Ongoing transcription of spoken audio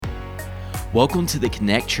Welcome to the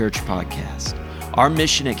Connect Church podcast. Our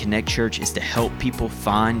mission at Connect Church is to help people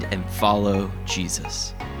find and follow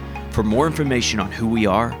Jesus. For more information on who we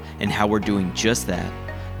are and how we're doing just that,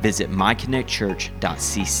 visit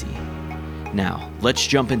myconnectchurch.cc. Now, let's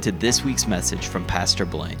jump into this week's message from Pastor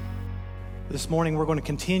Blaine. This morning we're going to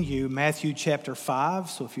continue Matthew chapter 5.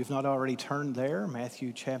 So if you've not already turned there,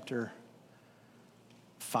 Matthew chapter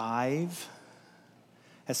 5.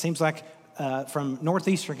 It seems like from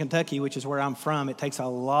northeastern Kentucky, which is where I'm from, it takes a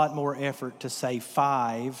lot more effort to say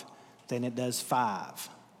 5 than it does 5.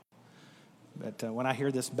 But when I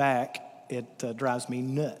hear this back, it drives me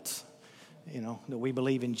nuts, that we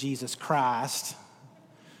believe in Jesus Christ.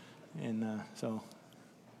 And so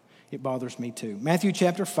it bothers me too. Matthew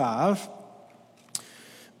chapter 5.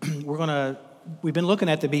 We've been looking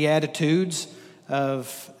at the Beatitudes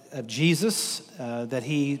of Jesus, that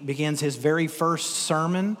he begins his very first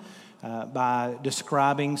sermon by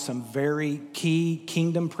describing some very key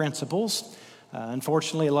kingdom principles.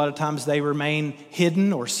 Unfortunately, a lot of times they remain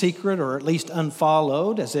hidden or secret or at least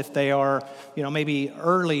unfollowed, as if they are, maybe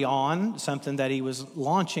early on, something that he was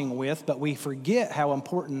launching with, but we forget how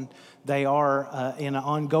important they are in an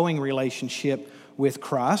ongoing relationship with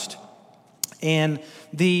Christ. And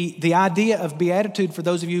the idea of beatitude, for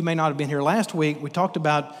those of you who may not have been here last week, we talked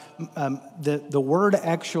about the word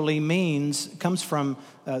actually comes from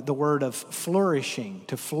the word of flourishing,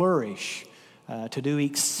 to flourish, to do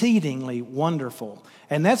exceedingly wonderful.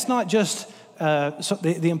 And that's not just, so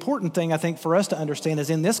the important thing I think for us to understand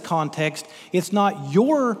is in this context, it's not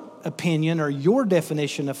your opinion or your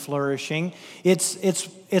definition of flourishing,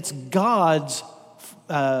 it's God's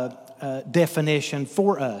definition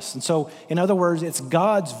for us. And so, in other words, it's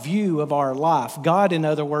God's view of our life. God, in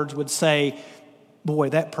other words, would say, boy,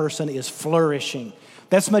 that person is flourishing.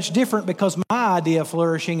 That's much different because my idea of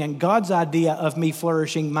flourishing and God's idea of me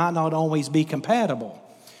flourishing might not always be compatible.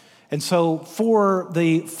 And so for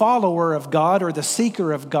the follower of God or the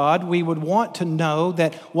seeker of God, we would want to know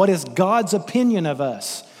that what is God's opinion of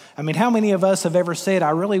us? I mean, how many of us have ever said, I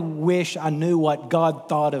really wish I knew what God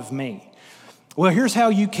thought of me? Well, here's how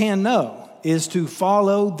you can know, is to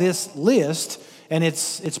follow this list, and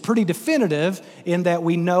it's pretty definitive in that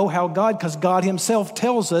we know how because God himself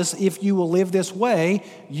tells us if you will live this way,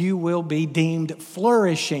 you will be deemed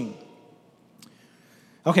flourishing.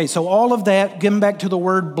 Okay, so all of that, getting back to the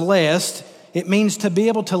word blessed, it means to be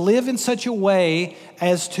able to live in such a way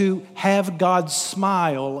as to have God's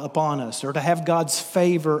smile upon us, or to have God's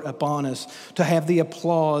favor upon us, to have the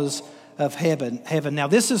applause of heaven. Now,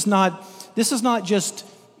 this is not just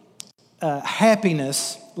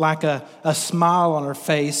happiness, like a smile on our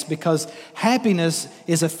face, because happiness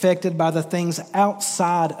is affected by the things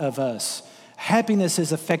outside of us. Happiness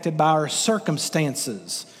is affected by our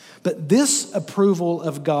circumstances. But this approval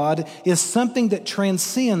of God is something that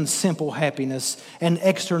transcends simple happiness and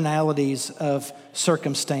externalities of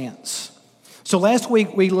circumstance. So last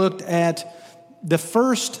week we looked at the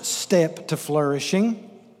first step to flourishing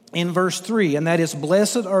in verse 3, and that is,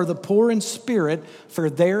 blessed are the poor in spirit, for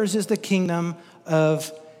theirs is the kingdom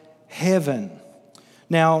of heaven.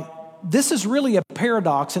 Now, this is really a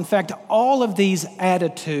paradox. In fact, all of these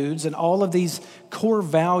attitudes and all of these core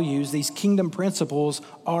values, these kingdom principles,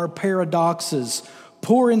 are paradoxes.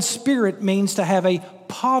 Poor in spirit means to have a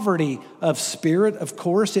poverty of spirit, of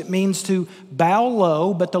course. It means to bow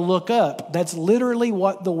low, but to look up. That's literally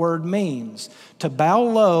what the word means, to bow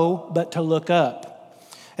low, but to look up.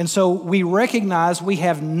 And so we recognize we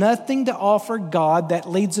have nothing to offer God that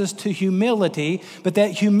leads us to humility, but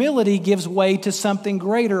that humility gives way to something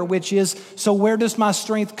greater, which is, so where does my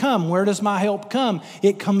strength come? Where does my help come?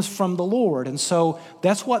 It comes from the Lord. And so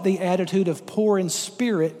that's what the attitude of poor in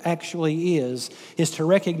spirit actually is to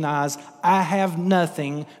recognize I have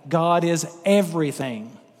nothing, God is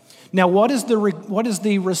everything. Now, what is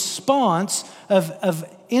the response of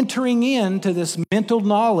entering into this mental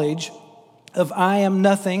knowledge of I am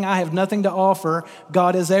nothing, I have nothing to offer,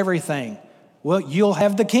 God is everything? Well, you'll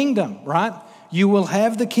have the kingdom, right? You will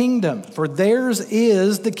have the kingdom, for theirs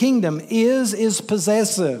is the kingdom. Is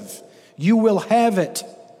possessive. You will have it.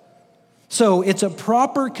 So it's a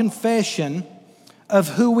proper confession of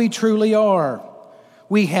who we truly are.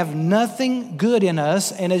 We have nothing good in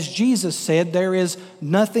us, and as Jesus said, there is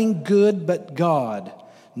nothing good but God.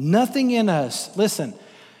 Nothing in us. Listen,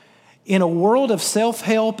 in a world of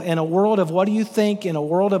self-help, in a world of what do you think, in a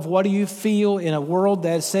world of what do you feel, in a world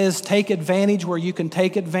that says take advantage where you can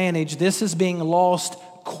take advantage, this is being lost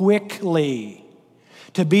quickly.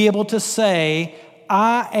 To be able to say,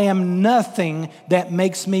 I am nothing that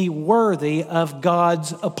makes me worthy of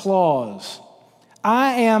God's applause.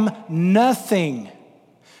 I am nothing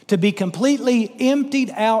to be completely emptied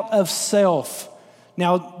out of self.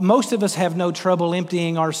 Now, most of us have no trouble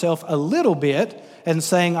emptying ourselves a little bit and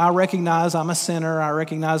saying, I recognize I'm a sinner, I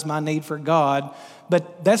recognize my need for God.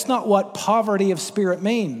 But that's not what poverty of spirit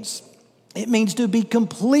means. It means to be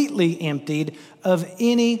completely emptied of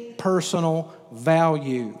any personal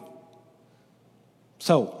value.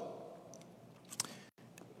 So,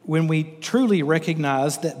 when we truly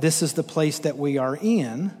recognize that this is the place that we are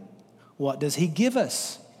in, what does He give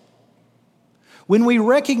us? When we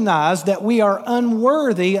recognize that we are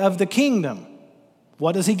unworthy of the kingdom,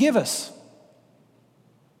 what does He give us?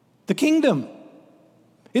 The kingdom.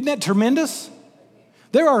 Isn't that tremendous?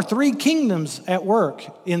 There are 3 kingdoms at work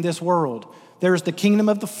in this world. There's the kingdom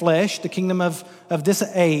of the flesh, the kingdom of this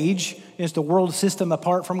age. It's the world system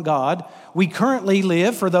apart from God. We currently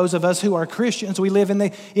live, for those of us who are Christians, we live in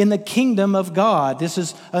the kingdom of God. This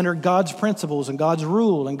is under God's principles and God's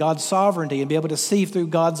rule and God's sovereignty, and be able to see through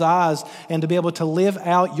God's eyes and to be able to live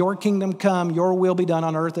out your kingdom come, your will be done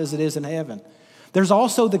on earth as it is in heaven. There's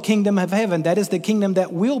also the kingdom of heaven. That is the kingdom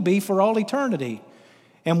that will be for all eternity.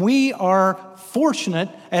 And we are fortunate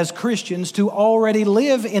as Christians to already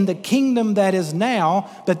live in the kingdom that is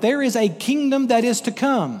now, but there is a kingdom that is to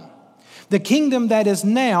come. The kingdom that is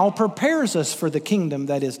now prepares us for the kingdom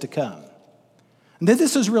that is to come. And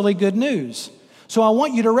this is really good news. So I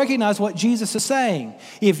want you to recognize what Jesus is saying.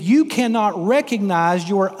 If you cannot recognize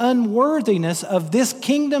your unworthiness of this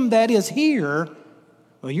kingdom that is here,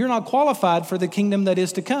 well, you're not qualified for the kingdom that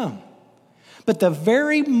is to come. But the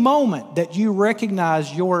very moment that you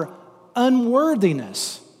recognize your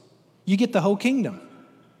unworthiness, you get the whole kingdom.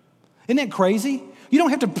 Isn't that crazy? You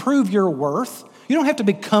don't have to prove your worth. You don't have to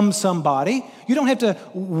become somebody. You don't have to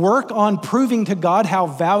work on proving to God how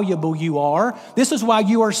valuable you are. This is why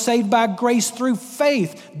you are saved by grace through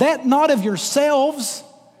faith. That not of yourselves.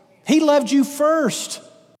 He loved you first.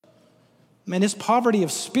 Man, this poverty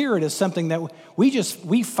of spirit is something that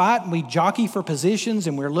we fight and we jockey for positions,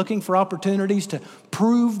 and we're looking for opportunities to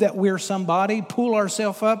prove that we're somebody, pull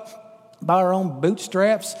ourselves up by our own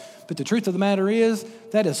bootstraps. But the truth of the matter is,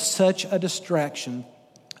 that is such a distraction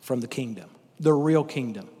from the kingdom, the real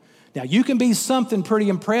kingdom. Now, you can be something pretty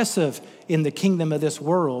impressive in the kingdom of this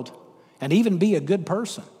world and even be a good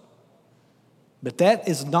person. But that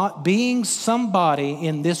is not, being somebody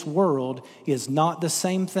in this world is not the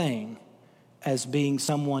same thing as being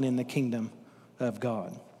someone in the kingdom of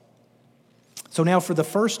God. So now, for the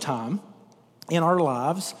first time in our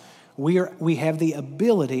lives, we have the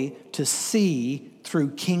ability to see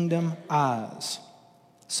through kingdom eyes.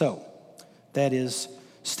 So that is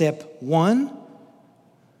step 1.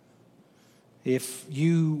 If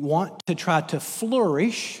you want to try to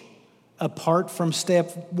flourish apart from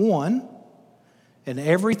step 1, and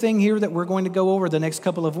everything here that we're going to go over the next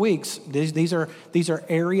couple of weeks, these are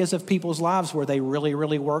areas of people's lives where they really,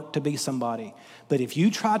 really work to be somebody. But if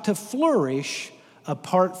you try to flourish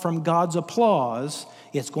apart from God's applause,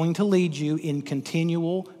 it's going to lead you in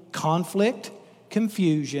continual conflict,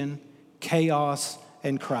 confusion, chaos,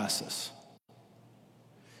 and crisis.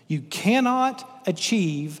 You cannot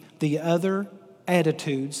achieve the other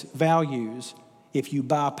attitudes, values, if you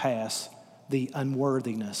bypass the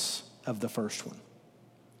unworthiness of the first one.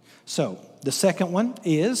 So, the second one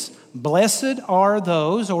is, blessed are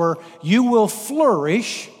those, or you will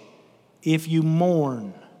flourish if you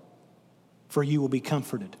mourn, for you will be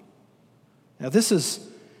comforted. Now, this is,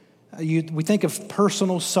 we think of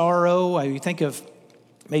personal sorrow, you think of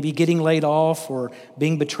maybe getting laid off or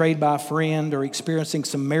being betrayed by a friend or experiencing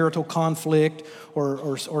some marital conflict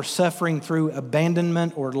or suffering through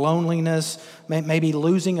abandonment or loneliness, maybe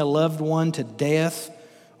losing a loved one to death,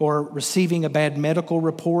 or receiving a bad medical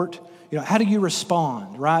report. You know, how do you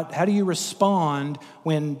respond, right? How do you respond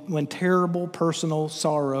when terrible personal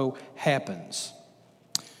sorrow happens?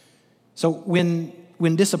 So when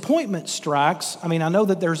disappointment strikes, I mean, I know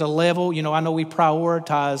that there's a level, I know we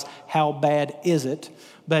prioritize how bad is it,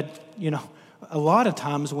 but, a lot of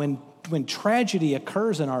times when tragedy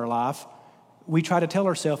occurs in our life, we try to tell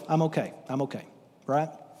ourselves, I'm okay, right?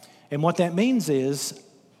 And what that means is,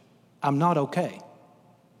 I'm not okay.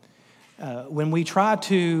 When we try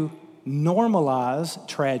to normalize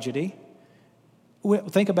tragedy,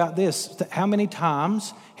 think about this. How many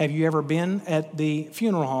times have you ever been at the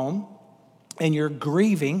funeral home and you're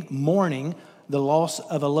grieving, mourning the loss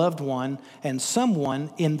of a loved one, and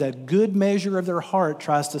someone in the good measure of their heart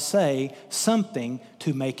tries to say something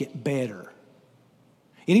to make it better?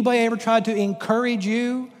 Anybody ever tried to encourage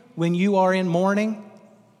you when you are in mourning?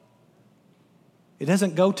 It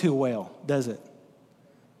doesn't go too well, does it?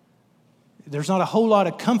 there's not a whole lot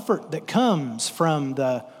of comfort that comes from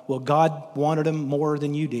God wanted them more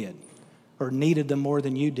than you did, or needed them more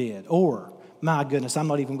than you did, or, my goodness, I'm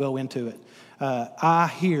not even going to go into it. I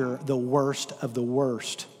hear the worst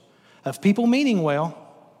of people meaning well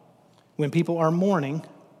when people are mourning,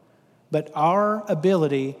 but our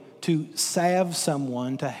ability to salve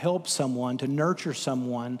someone, to help someone, to nurture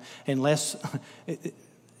someone, unless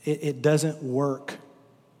it doesn't work.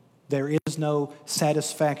 There is no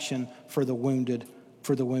satisfaction for the wounded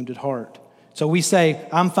heart. So we say,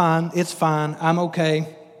 I'm fine, it's fine, I'm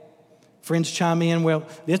okay. Friends chime in, well,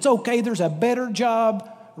 it's okay, there's a better job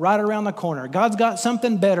right around the corner. God's got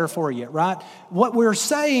something better for you, right? What we're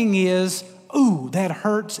saying is, ooh, that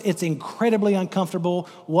hurts, it's incredibly uncomfortable.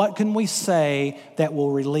 What can we say that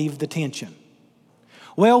will relieve the tension?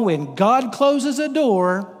 Well, when God closes a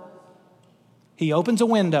door, He opens a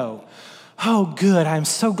window. Oh, good, I'm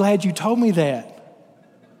so glad you told me that.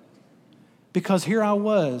 Because here I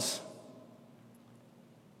was.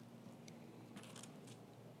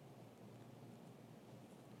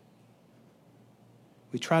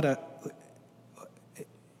 We try to,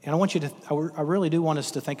 and I want you to, I really do want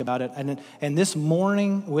us to think about it. And this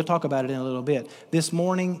morning, we'll talk about it in a little bit. This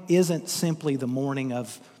morning isn't simply the morning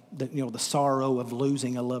of the sorrow of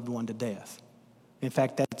losing a loved one to death. In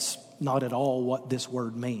fact, that's not at all what this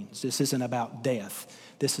word means. This isn't about death.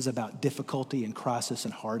 This is about difficulty and crisis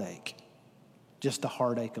and heartache. Just the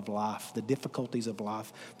heartache of life, the difficulties of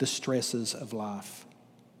life, the stresses of life.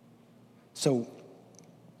 So,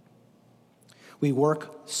 we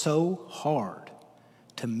work so hard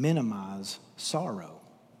to minimize sorrow.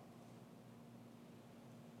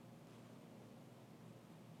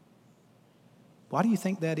 Why do you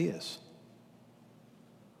think that is?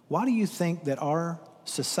 Why do you think that our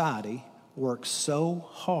society works so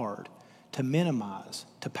hard to minimize,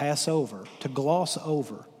 to pass over, to gloss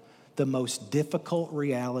over the most difficult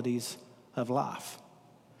realities of life?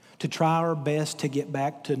 To try our best to get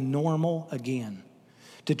back to normal again.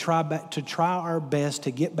 To try our best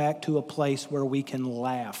to get back to a place where we can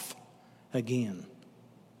laugh again.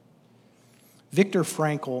 Viktor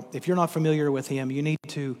Frankl, if you're not familiar with him, you need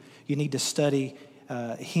to study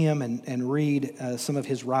him and read some of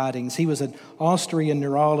his writings. He was an Austrian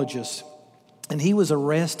neurologist, and he was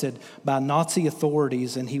arrested by Nazi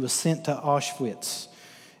authorities, and he was sent to Auschwitz.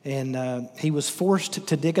 And he was forced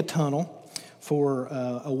to dig a tunnel for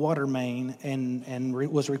a water main, and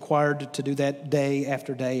was required to do that day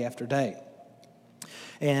after day after day.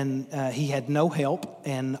 And he had no help,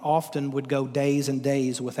 and often would go days and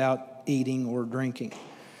days without eating or drinking.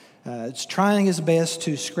 It's trying his best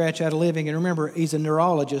to scratch out a living. And remember, he's a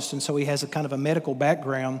neurologist, and so he has a kind of a medical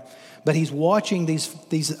background. But he's watching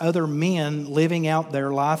these other men living out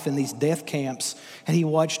their life in these death camps, and he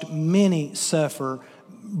watched many suffer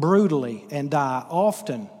brutally and die,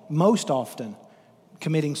 most often,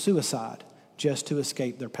 committing suicide just to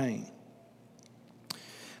escape their pain.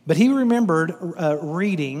 But he remembered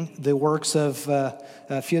reading the works of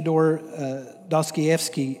Fyodor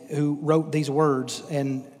Dostoevsky, who wrote these words,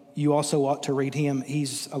 and you also ought to read him.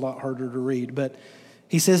 He's a lot harder to read. But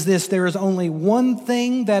he says this: there is only one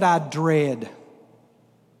thing that I dread,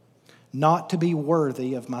 not to be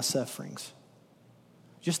worthy of my sufferings.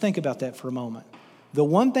 Just think about that for a moment. The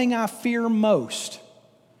one thing I fear most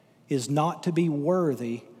is not to be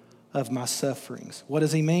worthy of my sufferings. What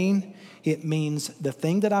does he mean? It means the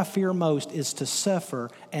thing that I fear most is to suffer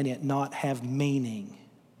and it not have meaning.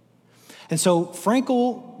 And so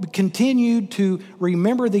Frankl continued to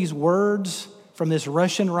remember these words from this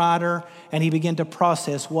Russian writer, and he began to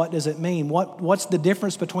process, what does it mean? What's the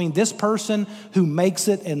difference between this person who makes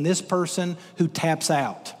it and this person who taps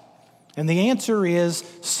out? And the answer is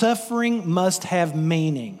suffering must have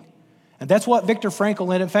meaning. And that's what Viktor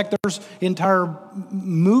Frankl, and in fact, there's entire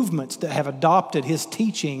movements that have adopted his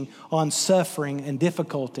teaching on suffering and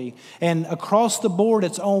difficulty. And across the board,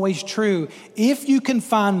 it's always true. If you can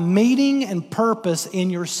find meaning and purpose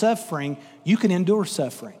in your suffering, you can endure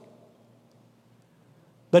suffering.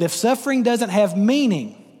 But if suffering doesn't have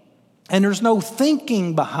meaning, and there's no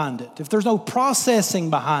thinking behind it, if there's no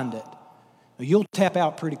processing behind it, you'll tap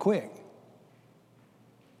out pretty quick.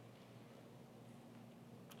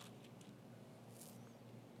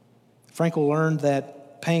 Frankl learned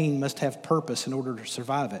that pain must have purpose in order to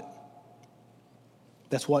survive it.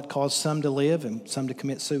 That's what caused some to live and some to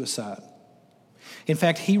commit suicide. In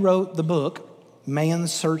fact, he wrote the book,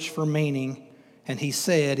 Man's Search for Meaning, and he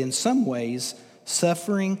said, in some ways,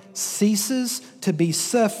 suffering ceases to be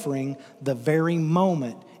suffering the very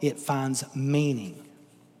moment it finds meaning.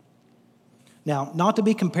 Now, not to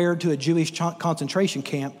be compared to a Jewish concentration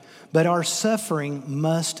camp, But our suffering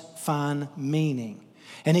must find meaning.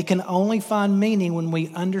 And it can only find meaning when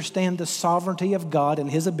we understand the sovereignty of God and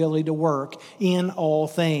His ability to work in all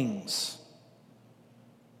things.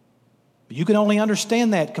 You can only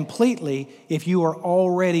understand that completely if you are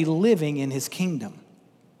already living in His kingdom.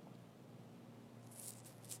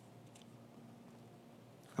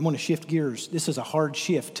 I'm going to shift gears. This is a hard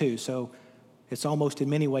shift too, so it's almost in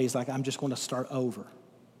many ways like I'm just going to start over.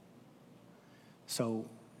 So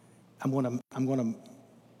I'm going to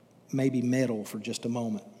maybe meddle for just a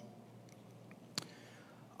moment.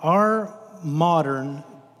 Our modern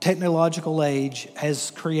technological age has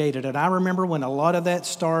created, and I remember when a lot of that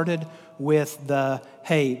started with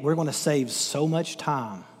hey, we're going to save so much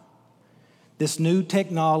time. This new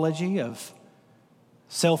technology of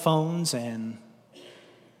cell phones and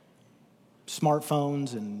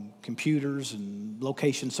smartphones and computers and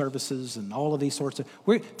location services and all of these sorts of...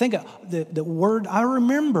 Think of the word... I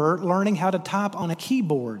remember learning how to type on a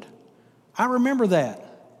keyboard. I remember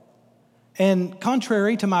that. And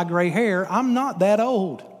contrary to my gray hair, I'm not that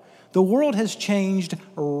old. The world has changed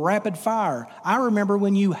rapid fire. I remember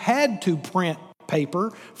when you had to print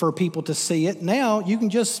paper for people to see it. Now you can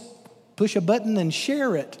just push a button and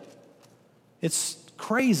share it. It's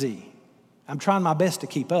crazy. I'm trying my best to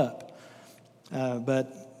keep up.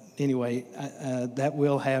 But anyway, that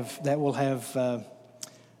will have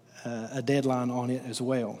a deadline on it as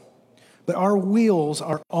well. But our wheels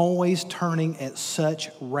are always turning at such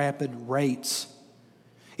rapid rates.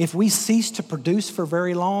 If we cease to produce for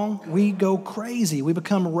very long, we go crazy. We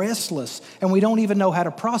become restless, and we don't even know how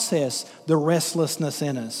to process the restlessness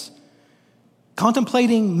in us.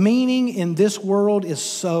 Contemplating meaning in this world is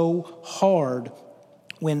so hard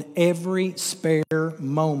when every spare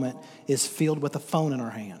moment is filled with a phone in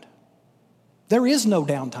our hand. There is no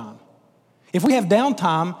downtime. If we have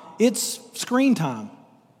downtime, it's screen time.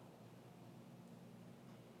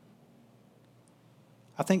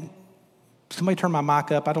 I think, somebody turn my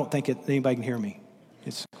mic up. I don't think anybody can hear me.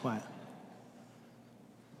 It's quiet.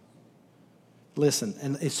 Listen,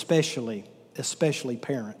 and especially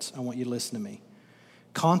parents, I want you to listen to me.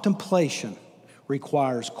 Contemplation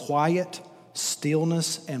requires quiet,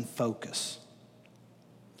 stillness, and focus.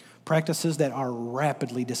 Practices that are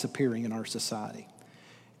rapidly disappearing in our society.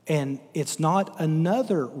 And it's not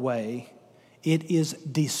another way, it is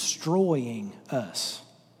destroying us.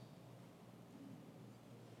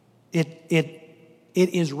 It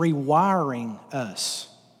is rewiring us.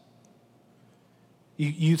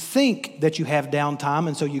 You think that you have downtime,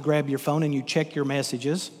 and so you grab your phone and you check your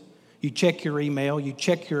messages, you check your email, you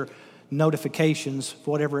check your notifications,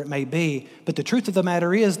 whatever it may be. But the truth of the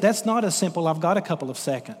matter is, that's not as simple, I've got a couple of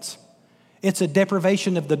seconds. It's a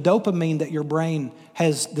deprivation of the dopamine that your brain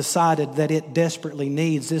has decided that it desperately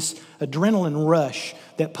needs, this adrenaline rush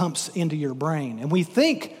that pumps into your brain. And we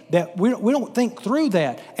think that we don't think through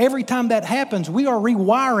that. Every time that happens, we are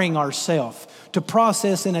rewiring ourselves to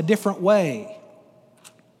process in a different way.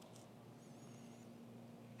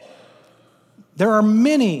 There are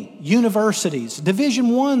many universities,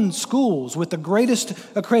 Division I schools with the greatest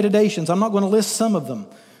accreditations. I'm not going to list some of them,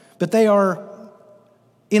 but they are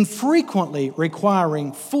infrequently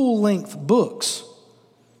requiring full-length books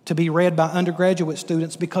to be read by undergraduate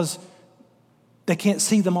students because they can't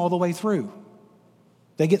see them all the way through.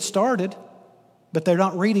 They get started, but they're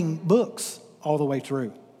not reading books all the way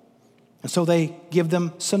through. And so they give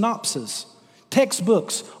them synopses.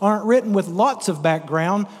 Textbooks aren't written with lots of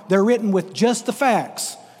background. They're written with just the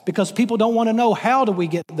facts because people don't want to know how do we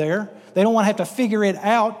get there. They don't want to have to figure it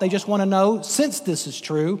out. They just want to know, since this is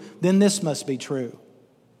true, then this must be true.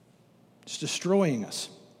 It's destroying us.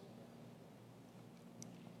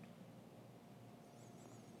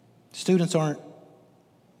 Students aren't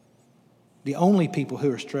the only people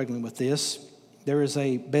who are struggling with this. There is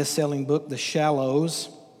a best-selling book, The Shallows,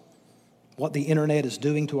 What the Internet is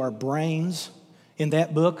Doing to Our Brains. In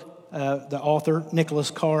that book, the author,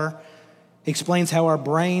 Nicholas Carr, explains how our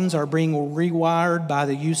brains are being rewired by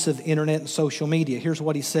the use of internet and social media. Here's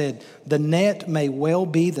what he said. The net may well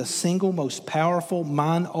be the single most powerful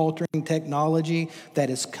mind-altering technology that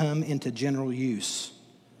has come into general use.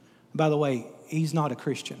 By the way, he's not a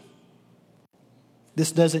Christian.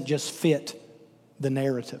 This doesn't just fit the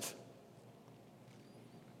narrative.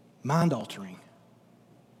 Mind-altering.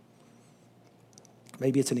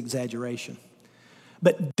 Maybe it's an exaggeration.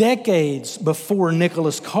 But decades before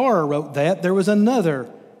Nicholas Carr wrote that, there was another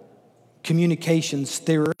communications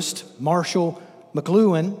theorist, Marshall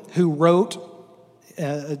McLuhan, who wrote,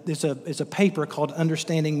 it's a paper called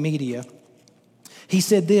Understanding Media. He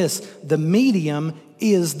said this, the medium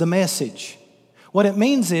is the message. What it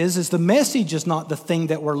means is the message is not the thing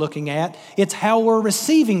that we're looking at. It's how we're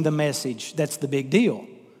receiving the message that's the big deal.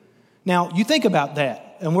 Now, you think about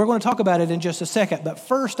that, and we're going to talk about it in just a second. But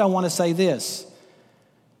first, I want to say this.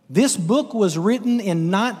 This book was written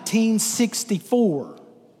in 1964.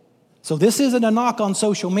 So this isn't a knock on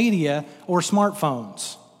social media or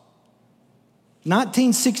smartphones.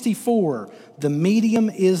 1964, the medium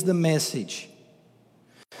is the message.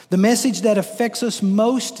 The message that affects us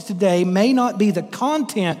most today may not be the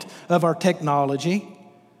content of our technology,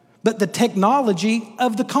 but the technology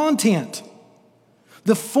of the content.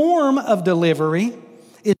 The form of delivery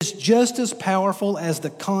is just as powerful as the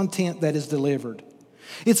content that is delivered.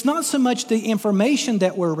 It's not so much the information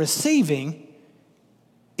that we're receiving,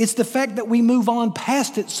 it's the fact that we move on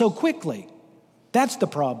past it so quickly. That's the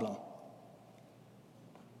problem.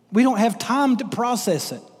 We don't have time to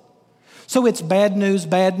process it. So it's bad news,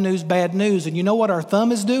 bad news, bad news. And you know what our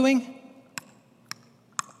thumb is doing?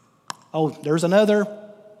 Oh, there's another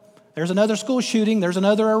school shooting, there's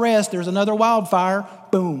another arrest, there's another wildfire.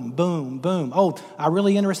 Boom, boom, boom. Oh, I'm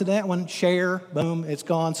really interested in that one. Share, boom, it's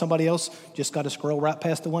gone. Somebody else just got to scroll right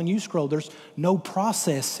past the one you scrolled. There's no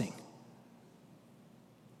processing.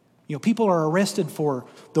 You know, people are arrested for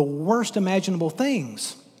the worst imaginable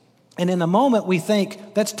things. And in a moment we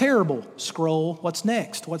think, that's terrible. Scroll, what's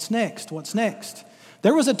next? What's next? What's next?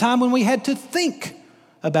 There was a time when we had to think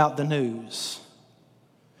about the news.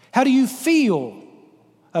 How do you feel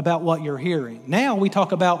about what you're hearing? Now we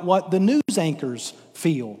talk about what the news anchors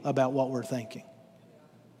feel about what we're thinking.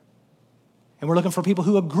 And we're looking for people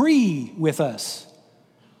who agree with us,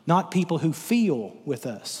 not people who feel with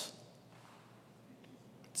us.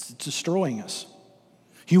 It's destroying us.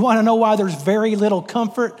 You want to know why there's very little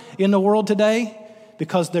comfort in the world today?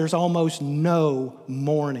 Because there's almost no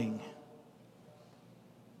mourning.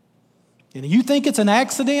 And you think it's an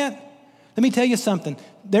accident? Let me tell you something.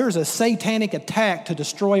 There's a satanic attack to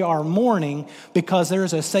destroy our mourning because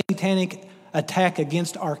there's a satanic attack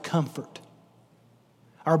against our comfort,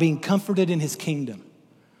 our being comforted in His kingdom.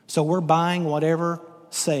 So we're buying whatever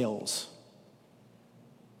sells.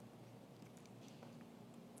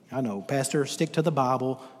 I know, Pastor, stick to the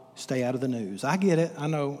Bible, stay out of the news. I get it. I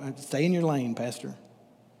know. Stay in your lane, Pastor.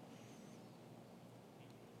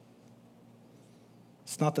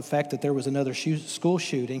 It's not the fact that there was another school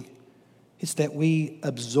shooting. It's that we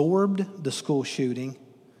absorbed the school shooting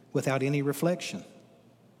without any reflection.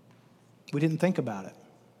 We didn't think about it.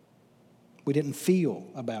 We didn't feel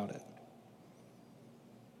about it.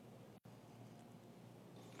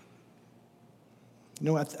 You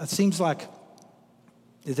know, it seems like,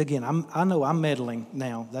 again, I know I'm meddling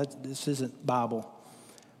now. This isn't Bible.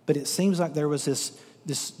 But it seems like there was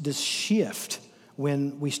this shift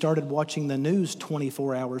when we started watching the news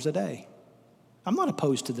 24 hours a day. I'm not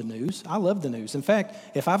opposed to the news. I love the news. In fact,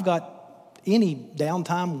 if I've got any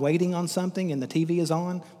downtime waiting on something and the TV is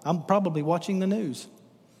on, I'm probably watching the news.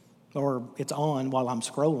 Or it's on while I'm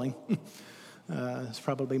scrolling. It's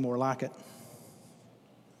probably more like it.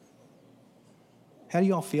 How do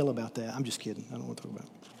y'all feel about that? I'm just kidding. I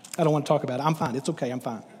don't want to talk about it. I'm fine. It's okay. I'm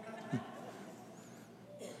fine.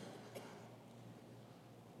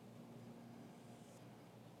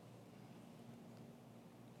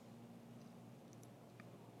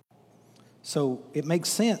 So it makes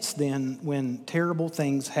sense then when terrible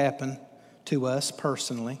things happen to us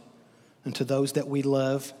personally and to those that we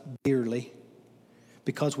love dearly,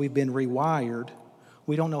 because we've been rewired,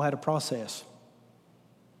 we don't know how to process.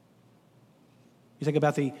 You think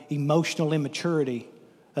about the emotional immaturity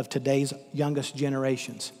of today's youngest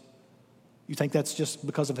generations. You think that's just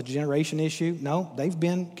because of a generation issue? No, they've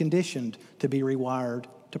been conditioned to be rewired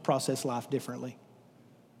to process life differently.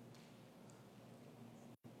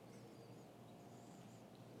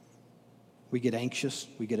 We get anxious,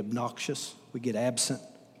 we get obnoxious, we get absent,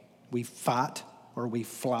 we fight or we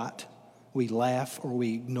flight, we laugh or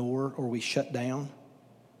we ignore or we shut down.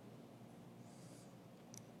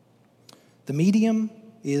 The medium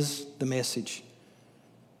is the message.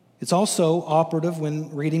 It's also operative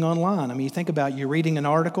when reading online. I mean, you think about you're reading an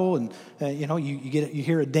article and you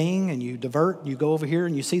hear a ding and you divert, you go over here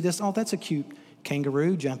and you see this. Oh, that's a cute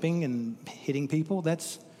kangaroo jumping and hitting people.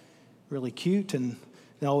 That's really cute. And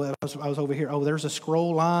I was over here. Oh, there's a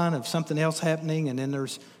scroll line of something else happening, and then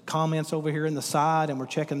there's comments over here in the side, and we're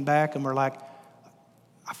checking back, and we're like,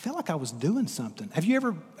 I feel like I was doing something. Have you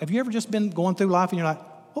ever just been going through life and you're like,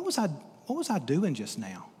 what was I doing just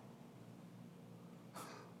now?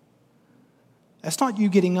 That's not you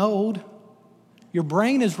getting old. Your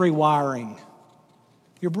brain is rewiring.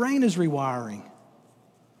 Your brain is rewiring.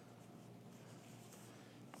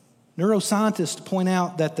 Neuroscientists point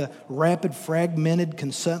out that the rapid fragmented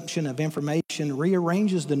consumption of information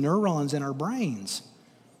rearranges the neurons in our brains.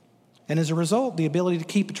 And as a result, the ability to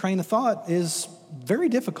keep a train of thought is very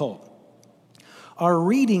difficult. Our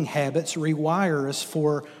reading habits rewire us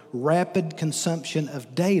for rapid consumption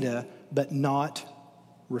of data, but not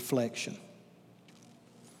reflection.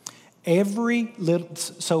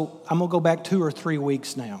 So I'm going to go back 2 or 3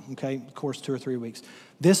 weeks now, okay? Of course, 2 or 3 weeks.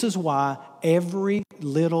 This is why every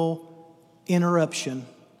little interruption,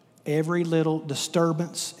 every little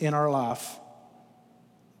disturbance in our life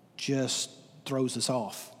just throws us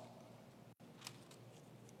off.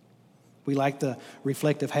 We lack the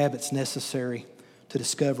reflective habits necessary to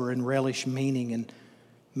discover and relish meaning and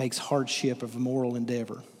makes hardship of a moral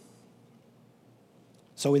endeavor.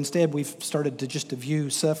 So instead, we've started to just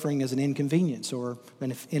view suffering as an inconvenience or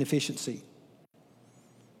an inefficiency.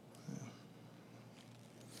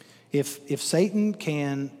 If Satan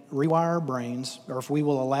can rewire our brains, or if we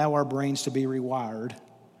will allow our brains to be rewired,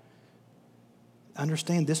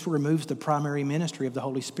 understand this removes the primary ministry of the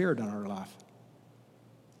Holy Spirit in our life.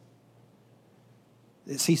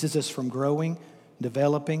 It ceases us from growing,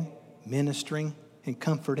 developing, ministering, and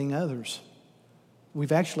comforting others.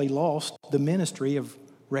 We've actually lost the ministry of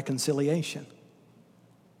reconciliation.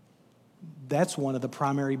 That's one of the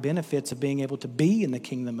primary benefits of being able to be in the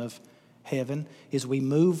kingdom of heaven, is we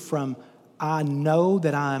move from, I know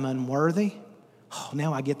that I am unworthy,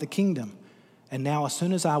 now I get the kingdom. And now as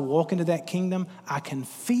soon as I walk into that kingdom, I can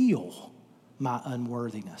feel my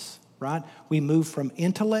unworthiness, right? We move from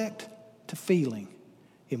intellect to feeling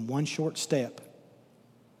in one short step.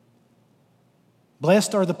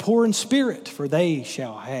 Blessed are the poor in spirit, for they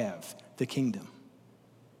shall have the kingdom.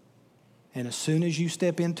 And as soon as you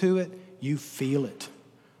step into it, you feel it.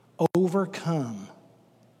 Overcome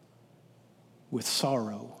with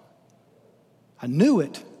sorrow. I knew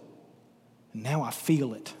it, and now I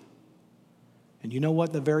feel it. And you know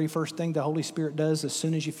what the very first thing the Holy Spirit does as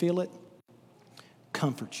soon as you feel it?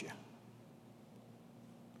 Comforts you.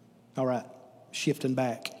 All right, shifting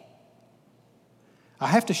back. I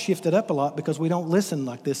have to shift it up a lot because we don't listen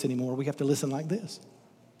like this anymore. We have to listen like this.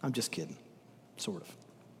 I'm just kidding, sort of.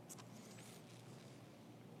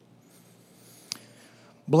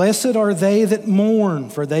 Blessed are they that mourn,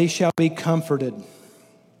 for they shall be comforted.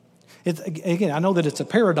 Again, I know that it's a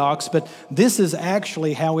paradox, but this is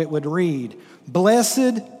actually how it would read.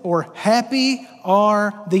 Blessed or happy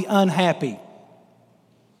are the unhappy.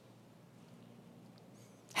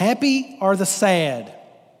 Happy are the sad.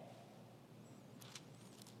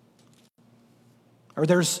 Or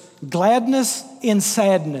there's gladness in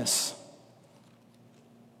sadness.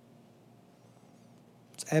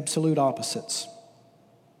 It's absolute opposites.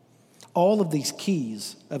 All of these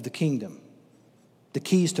keys of the kingdom, the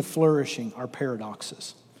keys to flourishing, are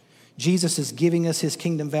paradoxes. Jesus is giving us his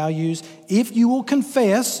kingdom values. If you will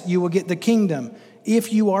confess, you will get the kingdom.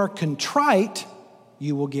 If you are contrite,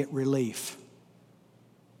 you will get relief.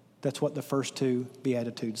 That's what the first 2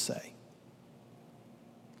 Beatitudes say.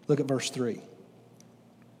 Look at verse 3.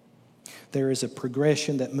 There is a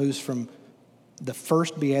progression that moves from the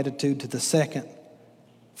first Beatitude to the second,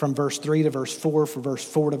 from verse 3 to verse 4, from verse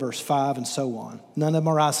 4 to verse 5, and so on. None of them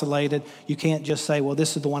are isolated. You can't just say, well,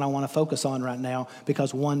 this is the one I want to focus on right now,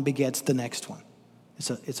 because one begets the next one.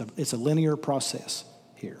 It's a linear process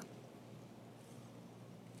here.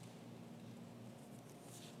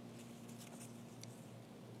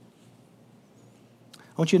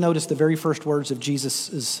 I want you to notice the very first words of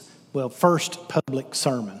Jesus' first public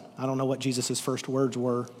sermon. I don't know what Jesus' first words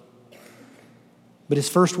were, but his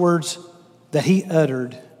first words that he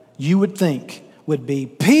uttered, you would think would be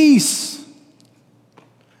peace.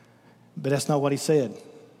 But that's not what he said.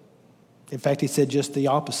 In fact, he said just the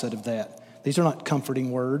opposite of that. These are not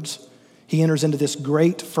comforting words. He enters into this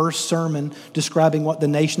great first sermon describing what the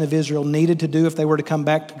nation of Israel needed to do if they were to come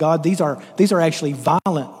back to God. These are actually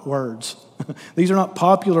violent words. These are not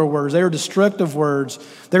popular words. They are destructive words.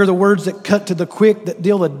 They're the words that cut to the quick, that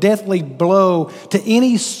deal a deathly blow to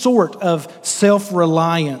any sort of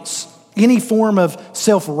self-reliance, any form of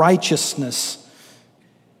self-righteousness.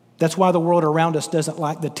 That's why the world around us doesn't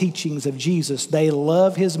like the teachings of Jesus. They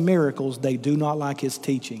love his miracles. They do not like his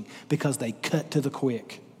teaching because they cut to the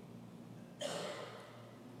quick.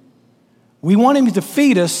 We want him to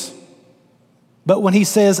feed us, but when he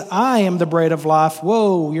says, I am the bread of life,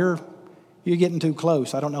 whoa, you're getting too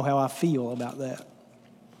close. I don't know how I feel about that.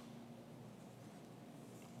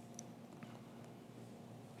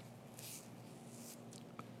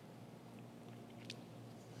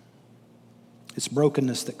 It's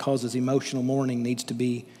brokenness that causes emotional mourning needs to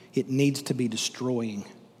be destroying.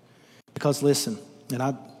 Because listen,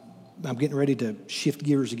 and I'm getting ready to shift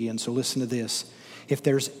gears again, so listen to this. If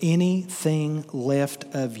there's anything left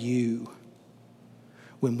of you,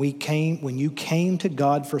 when you came to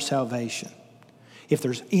God for salvation, if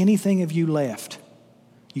there's anything of you left,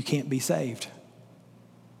 you can't be saved.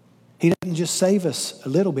 He doesn't just save us a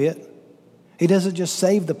little bit. He doesn't just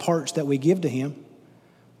save the parts that we give to Him.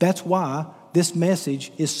 That's why this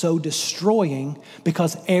message is so destroying,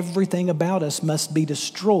 because everything about us must be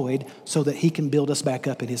destroyed so that He can build us back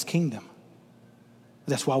up in His kingdom.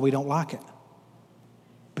 That's why we don't like it,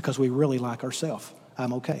 because we really like ourselves.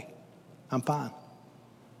 I'm okay. I'm fine.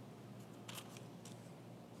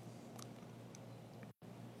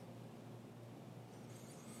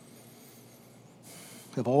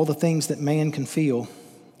 Of all the things that man can feel,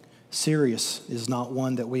 serious is not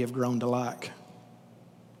one that we have grown to like.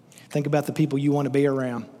 Think about the people you want to be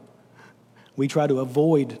around. We try to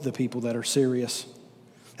avoid the people that are serious.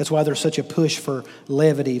 That's why there's such a push for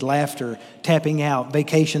levity, laughter, tapping out,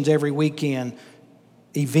 vacations every weekend,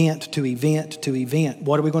 event to event to event.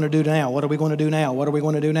 What are we going to do now? What are we going to do now? What are we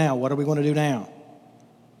going to do now? What are we going to do now?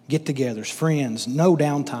 Get-togethers, friends, no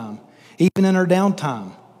downtime. Even in our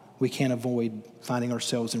downtime, we can't avoid finding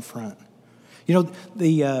ourselves in front. You know,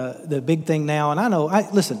 the big thing now, and I know,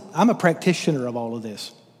 listen, I'm a practitioner of all of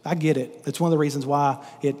this. I get it. It's one of the reasons why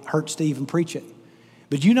it hurts to even preach it.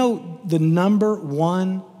 But you know the number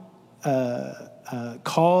one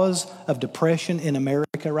cause of depression in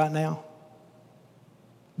America right now?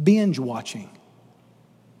 Binge watching. Isn't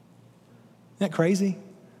that crazy?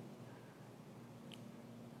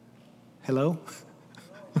 Hello?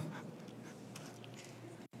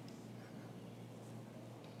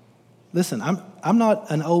 Listen, I'm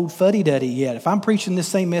not an old fuddy-duddy yet. If I'm preaching this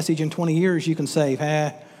same message in 20 years, you can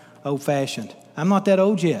say, old-fashioned. I'm not that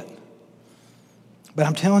old yet. But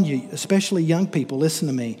I'm telling you, especially young people, listen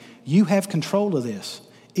to me. You have control of this.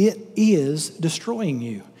 It is destroying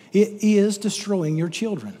you. It is destroying your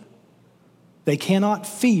children. They cannot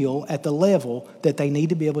feel at the level that they need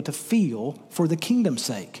to be able to feel for the kingdom's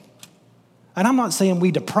sake. And I'm not saying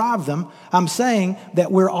we deprive them. I'm saying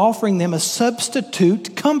that we're offering them a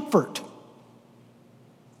substitute comfort.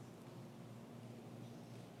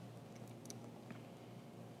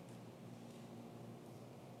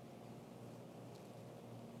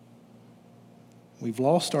 We've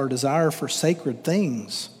lost our desire for sacred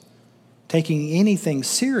things, taking anything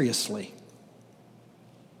seriously.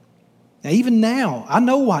 Now, even now, I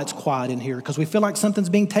know why it's quiet in here, because we feel like something's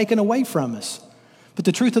being taken away from us. But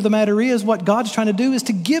the truth of the matter is, what God's trying to do is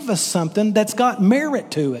to give us something that's got merit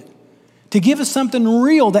to it, to give us something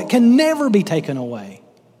real that can never be taken away.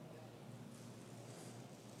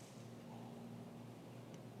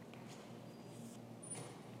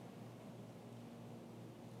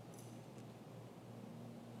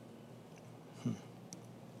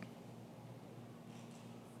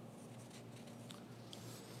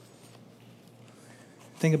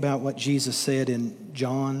 Think about what Jesus said in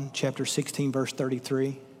John chapter 16, verse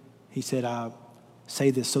 33. He said, I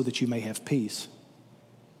say this so that you may have peace.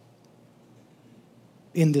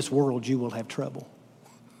 In this world you will have trouble.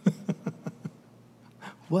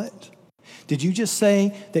 What? Did you just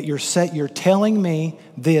say that you're telling me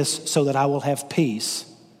this so that I will have peace?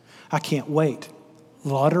 I can't wait.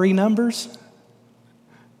 Lottery numbers?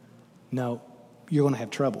 No, you're going to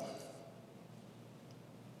have trouble.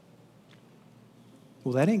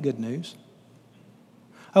 Well, that ain't good news.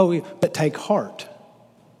 Oh, but take heart.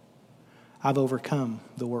 I've overcome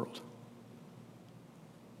the world.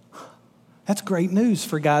 That's great news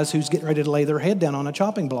for guys who's getting ready to lay their head down on a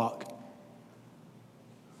chopping block.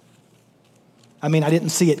 I mean, I didn't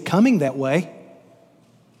see it coming that way.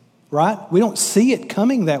 Right? We don't see it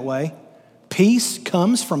coming that way. Peace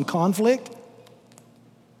comes from conflict.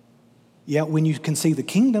 Yet when you can see the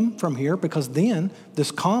kingdom from here, because then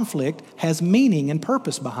this conflict has meaning and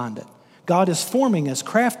purpose behind it. God is forming us,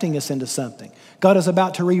 crafting us into something. God is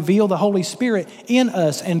about to reveal the Holy Spirit in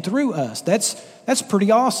us and through us. That's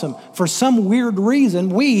pretty awesome. For some weird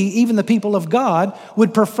reason, we, even the people of God,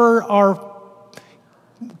 would prefer our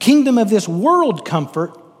kingdom of this world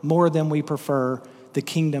comfort more than we prefer the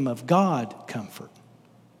kingdom of God comfort.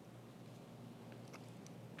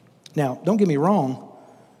 Now, don't get me wrong.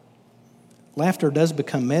 Laughter does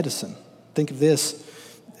become medicine. Think of this.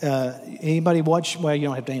 Anybody watch, well, you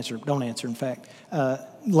don't have to answer. Don't answer, in fact.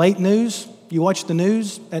 Late news, you watch the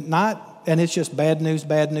news at night, and it's just bad news,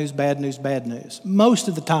 bad news, bad news, bad news. Most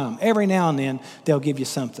of the time, every now and then, they'll give you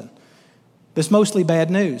something. But it's mostly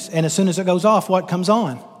bad news. And as soon as it goes off, what comes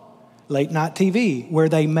on? Late night TV, where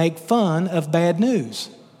they make fun of bad news.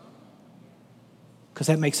 Because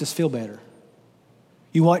that makes us feel better.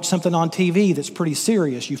 You watch something on TV that's pretty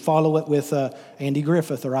serious. You follow it with Andy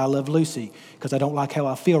Griffith or I Love Lucy because I don't like how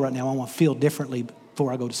I feel right now. I want to feel differently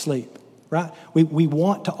before I go to sleep, right? We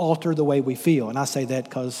want to alter the way we feel. And I say that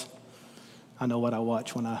because I know what I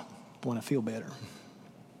watch when I want to feel better.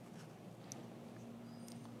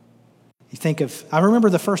 I remember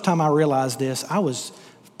the first time I realized this, I was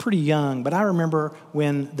pretty young, but I remember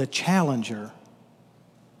when the Challenger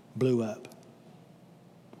blew up.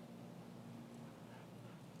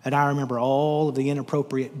 And I remember all of the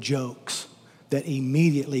inappropriate jokes that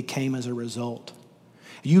immediately came as a result.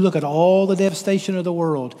 You look at all the devastation of the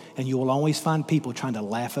world, and you will always find people trying to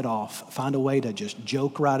laugh it off, find a way to just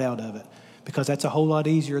joke right out of it, because that's a whole lot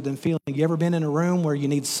easier than feeling. You ever been in a room where you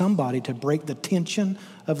need somebody to break the tension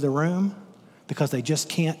of the room because they just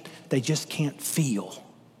can't feel?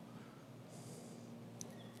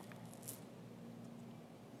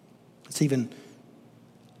 It's even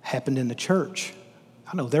happened in the church.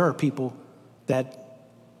 I know there are people that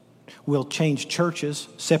will change churches,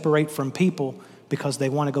 separate from people because they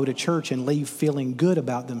want to go to church and leave feeling good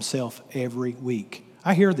about themselves every week.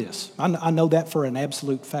 I hear this. I know that for an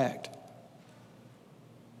absolute fact.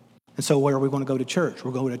 And so where are we going to go to church?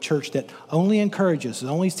 We're going to a church that only encourages,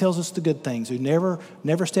 only tells us the good things, who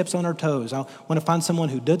never steps on our toes. I want to find someone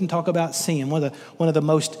who doesn't talk about sin. One of the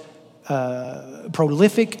most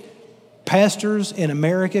prolific pastors in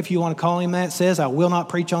America, if you want to call him that, says, I will not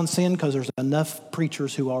preach on sin because there's enough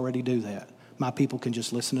preachers who already do that. My people can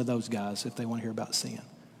just listen to those guys if they want to hear about sin.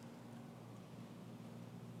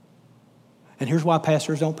 And here's why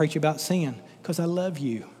pastors don't preach about sin. Because I love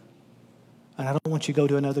you. And I don't want you to go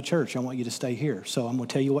to another church. I want you to stay here. So I'm going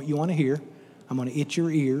to tell you what you want to hear. I'm going to itch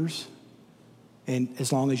your ears. And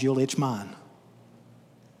as long as you'll itch mine.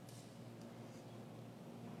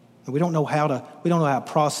 And we don't know how to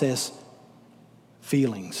process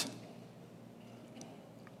feelings.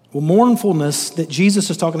 Well, mournfulness that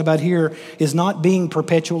Jesus is talking about here is not being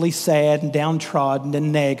perpetually sad and downtrodden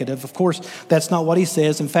and negative. Of course, that's not what he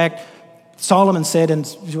says. In fact, Solomon said in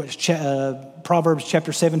Proverbs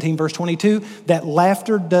chapter 17, verse 22, that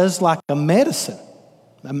laughter does like a medicine.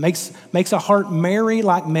 It makes a heart merry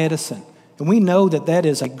like medicine. And we know that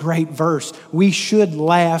is a great verse. We should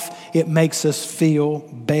laugh. It makes us feel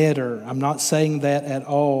better. I'm not saying that at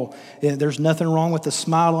all. There's nothing wrong with the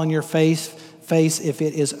smile on your face if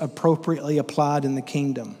it is appropriately applied in the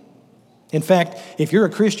kingdom. In fact, if you're a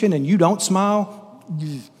Christian and you don't smile,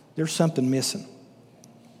 there's something missing.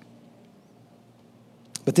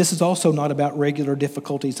 But this is also not about regular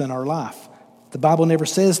difficulties in our life. The Bible never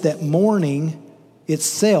says that mourning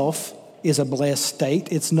itself is a blessed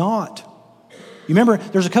state. It's not. You remember,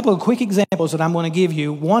 there's a couple of quick examples that I'm going to give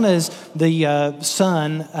you. One is the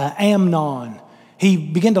son, Amnon. He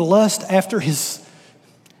began to lust after his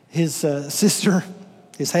sister,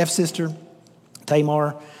 his half-sister,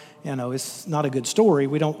 Tamar. You know, it's not a good story.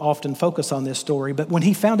 We don't often focus on this story. But when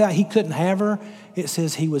he found out he couldn't have her, it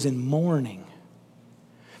says he was in mourning.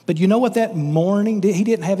 But you know what that mourning did? He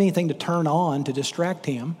didn't have anything to turn on to distract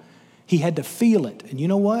him. He had to feel it. And you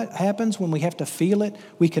know what happens when we have to feel it?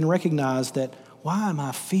 We can recognize that, why am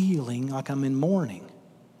I feeling like I'm in mourning?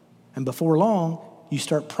 And before long, you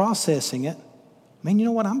start processing it. Man, you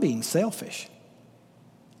know what? I'm being selfish.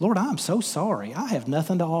 Lord, I'm so sorry. I have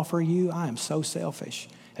nothing to offer you. I am so selfish.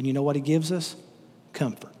 And you know what he gives us?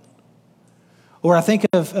 Comfort. Or I think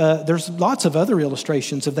of, there's lots of other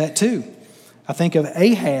illustrations of that too. I think of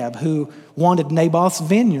Ahab, who wanted Naboth's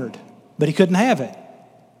vineyard, but he couldn't have it.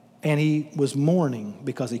 And he was mourning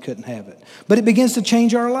because he couldn't have it. But it begins to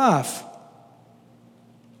change our life.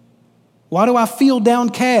 Why do I feel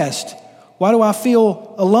downcast? Why do I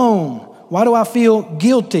feel alone? Why do I feel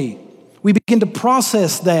guilty? We begin to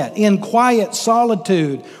process that in quiet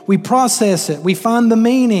solitude. We process it. We find the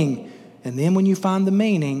meaning. And then when you find the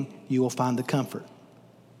meaning, you will find the comfort.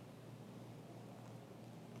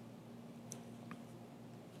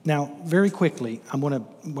 Now, very quickly, I'm going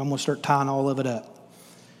to start tying all of it up.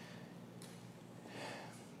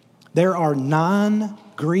 There are 9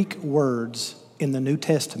 Greek words in the New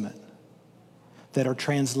Testament that are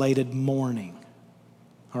translated mourning.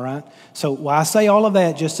 All right? So I say all of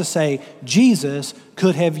that just to say Jesus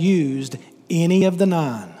could have used any of the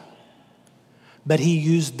 9, but he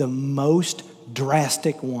used the most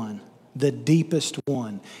drastic one, the deepest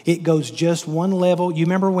one. It goes just one level. You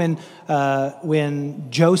remember when they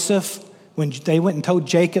went and told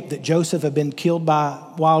Jacob that Joseph had been killed by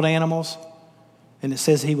wild animals? And it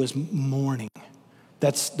says he was mourning.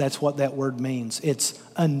 That's what that word means. It's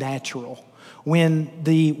unnatural. When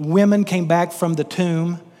the women came back from the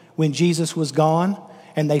tomb when Jesus was gone,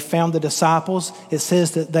 and they found the disciples, it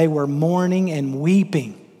says that they were mourning and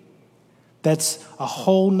weeping. That's a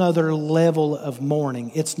whole nother level of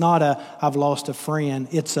mourning. It's not I've lost a friend.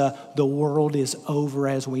 It's the world is over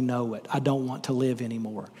as we know it. I don't want to live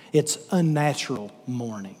anymore. It's unnatural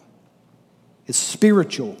mourning. It's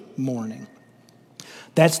spiritual mourning.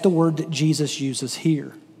 That's the word that Jesus uses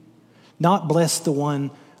here. Not bless the one,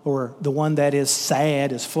 or the one that is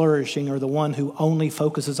sad, is flourishing, or the one who only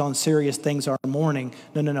focuses on serious things are mourning.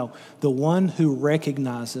 No. The one who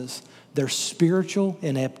recognizes their spiritual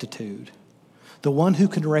ineptitude. The one who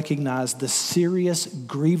can recognize the serious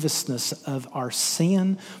grievousness of our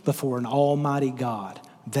sin before an almighty God,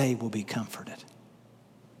 they will be comforted.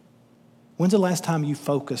 When's the last time you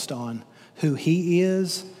focused on who He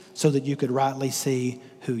is so that you could rightly see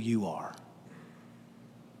who you are?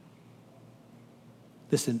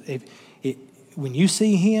 Listen, when you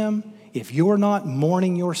see Him, if you're not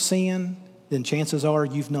mourning your sin, then chances are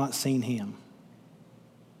you've not seen Him.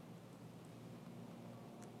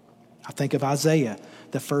 I think of Isaiah.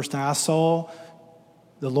 The first time I saw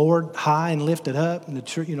the Lord high and lifted up, and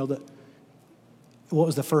what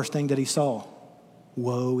was the first thing that he saw?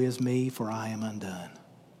 Woe is me, for I am undone.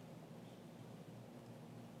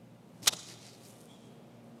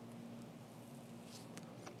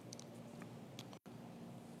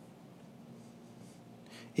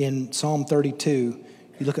 In Psalm 32,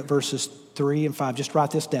 you look at verses 3 and 5. Just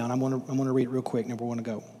write this down. I'm going to read it real quick, and then we're going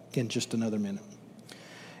to go in just another minute.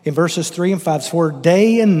 In verses 3 and 5, for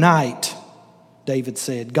day and night, David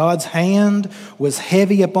said, God's hand was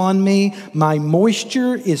heavy upon me. My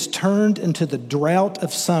moisture is turned into the drought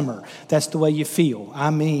of summer. That's the way you feel.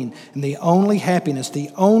 And the only happiness, the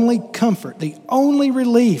only comfort, the only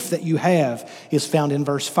relief that you have is found in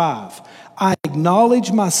verse 5. I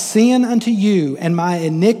acknowledge my sin unto you, and my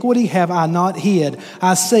iniquity have I not hid.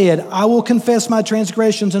 I said, I will confess my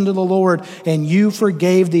transgressions unto the Lord, and you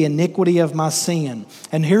forgave the iniquity of my sin.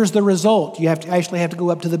 And here's the result. You actually have to go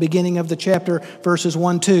up to the beginning of the chapter, verses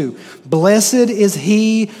 1-2. Blessed is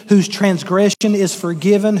he whose transgression is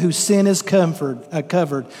forgiven, whose sin is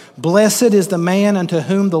covered. Blessed is the man unto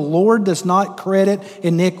whom the Lord does not credit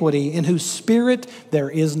iniquity, in whose spirit there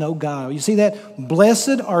is no guile. You see that?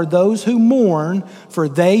 Blessed are those who mourn, for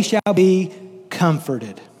they shall be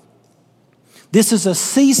comforted. This is a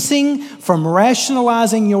ceasing from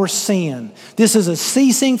rationalizing your sin. This is a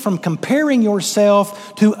ceasing from comparing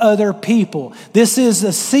yourself to other people. This is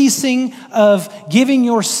a ceasing of giving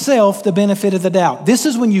yourself the benefit of the doubt. This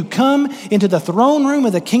is when you come into the throne room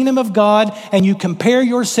of the kingdom of God and you compare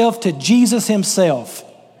yourself to Jesus Himself.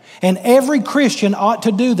 And every Christian ought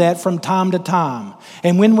to do that from time to time.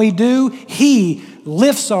 And when we do, He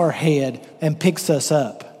lifts our head and picks us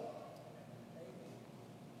up.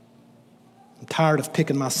 I'm tired of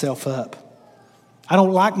picking myself up. I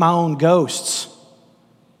don't like my own ghosts.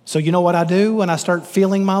 So you know what I do when I start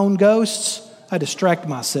feeling my own ghosts? I distract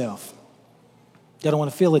myself. I don't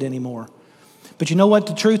want to feel it anymore. But you know what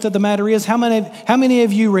the truth of the matter is? How many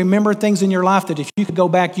of you remember things in your life that if you could go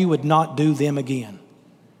back, you would not do them again?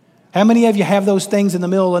 How many of you have those things in the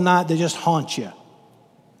middle of the night that just haunt you?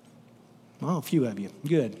 Well, a few of you.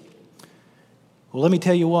 Good. Well, let me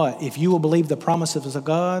tell you what. If you will believe the promises of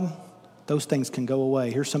God, those things can go away.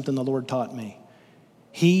 Here's something the Lord taught me.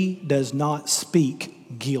 He does not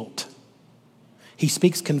speak guilt. He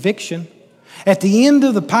speaks conviction. At the end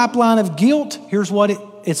of the pipeline of guilt, here's what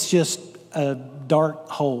it's just a dark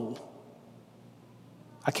hole.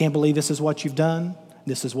 I can't believe this is what you've done.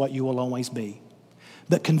 This is what you will always be.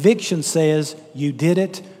 But conviction says, you did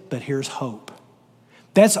it, but here's hope.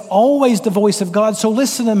 That's always the voice of God. So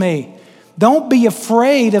listen to me. Don't be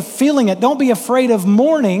afraid of feeling it. Don't be afraid of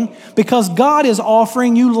mourning, because God is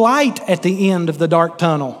offering you light at the end of the dark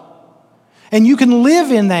tunnel. And you can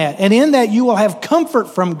live in that. And in that you will have comfort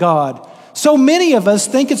from God. So many of us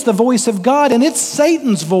think it's the voice of God, and it's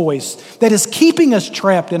Satan's voice that is keeping us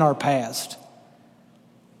trapped in our past.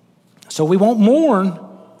 So we won't mourn,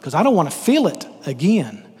 because I don't want to feel it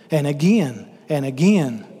again and again and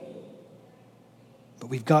again. But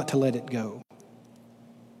we've got to let it go.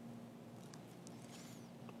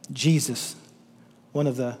 Jesus, one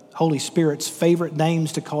of the Holy Spirit's favorite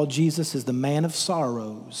names to call Jesus is the man of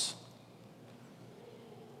sorrows.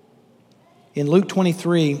 In Luke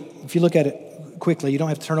 23, if you look at it quickly, you don't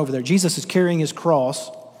have to turn over there. Jesus is carrying his cross,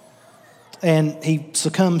 and he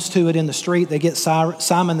succumbs to it in the street. They get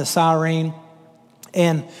Simon the Cyrene,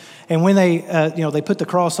 and when they put the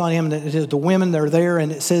cross on him, the women, they're there,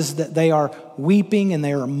 and it says that they are weeping and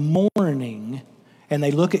they are mourning. And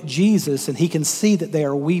they look at Jesus, and he can see that they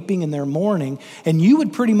are weeping and they're mourning. And you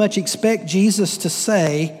would pretty much expect Jesus to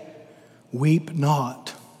say, weep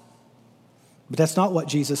not. But that's not what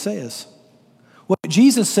Jesus says. What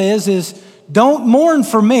Jesus says is, don't mourn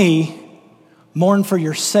for me, mourn for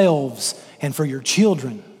yourselves and for your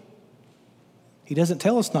children. He doesn't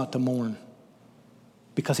tell us not to mourn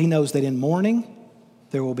because he knows that in mourning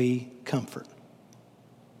there will be comfort.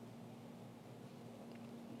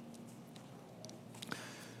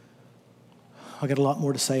 I got a lot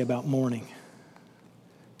more to say about mourning.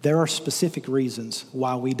 There are specific reasons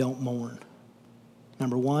why we don't mourn.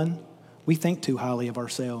 Number one, we think too highly of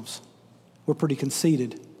ourselves. We're pretty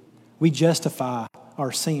conceited. We justify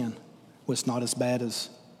our sin. Well, it's not as bad as.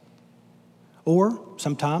 Or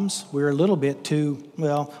sometimes we're a little bit too,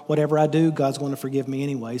 well, whatever I do, God's going to forgive me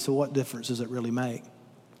anyway, so what difference does it really make?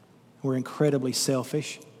 We're incredibly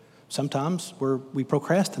selfish. Sometimes we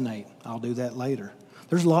procrastinate. I'll do that later.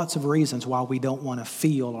 There's lots of reasons why we don't want to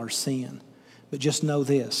feel our sin. But just know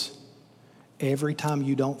this. Every time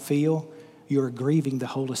you don't feel, you're grieving the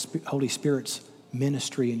Holy Spirit's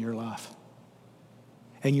ministry in your life.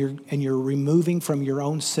 And you're removing from your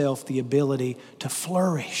own self the ability to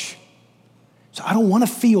flourish. So I don't want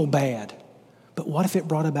to feel bad. But what if it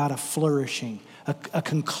brought about a flourishing, a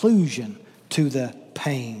conclusion to the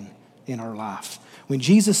pain in our life? When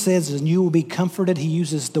Jesus says, and you will be comforted, he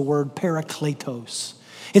uses the word parakletos.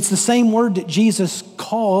 It's the same word that Jesus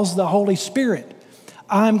calls the Holy Spirit.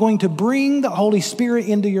 I'm going to bring the Holy Spirit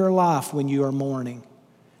into your life when you are mourning.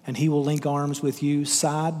 And he will link arms with you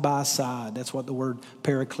side by side. That's what the word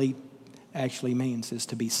paraclete actually means, is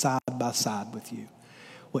to be side by side with you.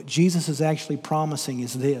 What Jesus is actually promising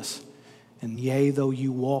is this. And yea, though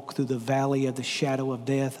you walk through the valley of the shadow of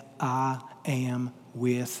death, I am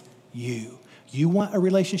with you. You want a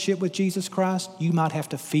relationship with Jesus Christ? You might have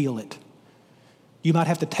to feel it. You might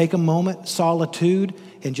have to take a moment, solitude,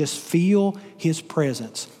 and just feel his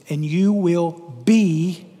presence. And you will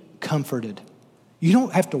be comforted. You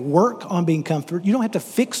don't have to work on being comforted. You don't have to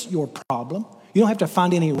fix your problem. You don't have to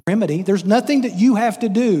find any remedy. There's nothing that you have to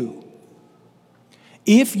do.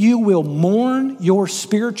 If you will mourn your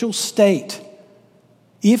spiritual state,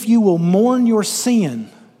 if you will mourn your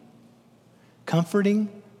sin, comforting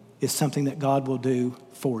is something that God will do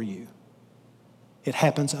for you. It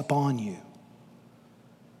happens upon you.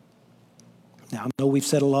 Now, I know we've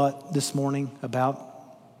said a lot this morning about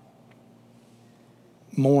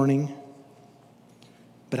mourning,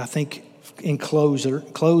 but I think in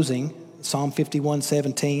closing, Psalm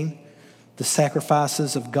 51:17, the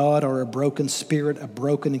sacrifices of God are a broken spirit, a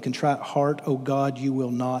broken and contrite heart. O God, you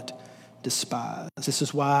will not despise. This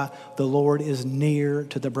is why the Lord is near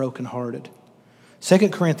to the brokenhearted. 2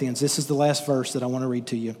 Corinthians, this is the last verse that I want to read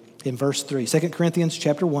to you. In verse 3, 2 Corinthians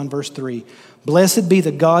chapter 1, verse 3. Blessed be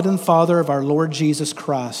the God and Father of our Lord Jesus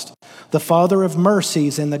Christ, the Father of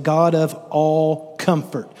mercies and the God of all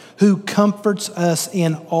comfort, who comforts us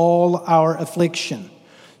in all our affliction,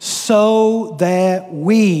 so that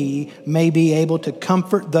we may be able to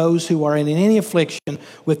comfort those who are in any affliction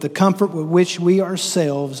with the comfort with which we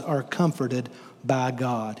ourselves are comforted by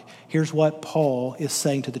God. Here's what Paul is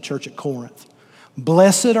saying to the church at Corinth.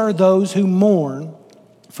 Blessed are those who mourn,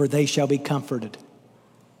 for they shall be comforted.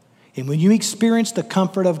 And when you experience the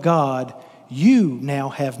comfort of God, you now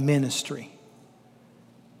have ministry.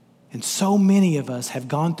 And so many of us have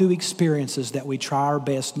gone through experiences that we try our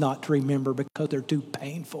best not to remember because they're too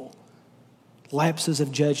painful. Lapses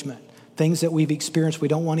of judgment, things that we've experienced we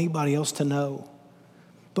don't want anybody else to know.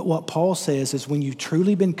 But what Paul says is when you've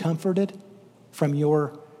truly been comforted from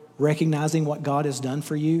your recognizing what God has done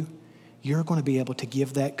for you, you're going to be able to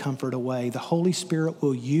give that comfort away. The Holy Spirit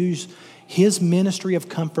will use his ministry of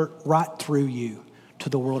comfort right through you to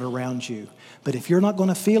the world around you. But if you're not going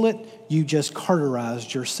to feel it, you just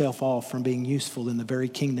carterized yourself off from being useful in the very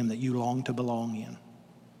kingdom that you long to belong in.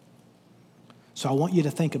 So I want you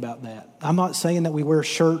to think about that. I'm not saying that we wear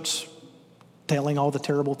shirts telling all the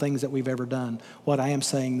terrible things that we've ever done. What I am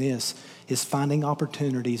saying this is finding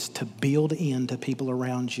opportunities to build into people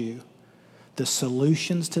around you the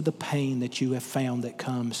solutions to the pain that you have found that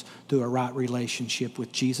comes through a right relationship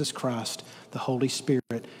with Jesus Christ, the Holy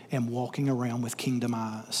Spirit, and walking around with kingdom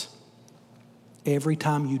eyes. Every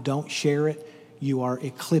time you don't share it, you are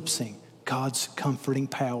eclipsing God's comforting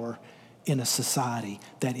power in a society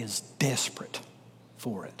that is desperate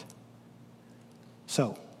for it.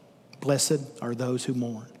 So, blessed are those who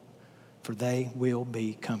mourn, for they will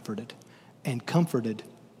be comforted, and comforted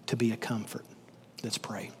to be a comfort. Let's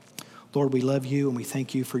pray. Lord, we love you and we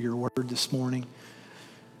thank you for your word this morning.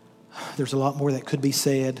 There's a lot more that could be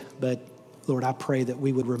said, but Lord, I pray that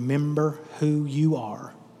we would remember who you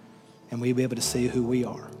are and we'd be able to see who we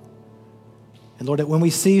are. And Lord, that when we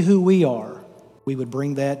see who we are, we would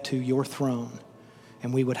bring that to your throne,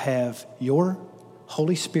 and we would have your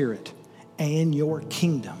Holy Spirit and your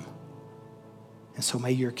kingdom. And so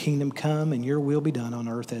may your kingdom come and your will be done on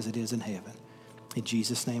earth as it is in heaven. In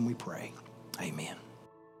Jesus' name we pray. Amen.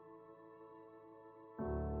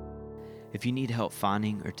 If you need help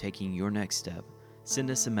finding or taking your next step, send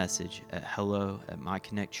us a message at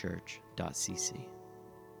hello@myconnectchurch.cc.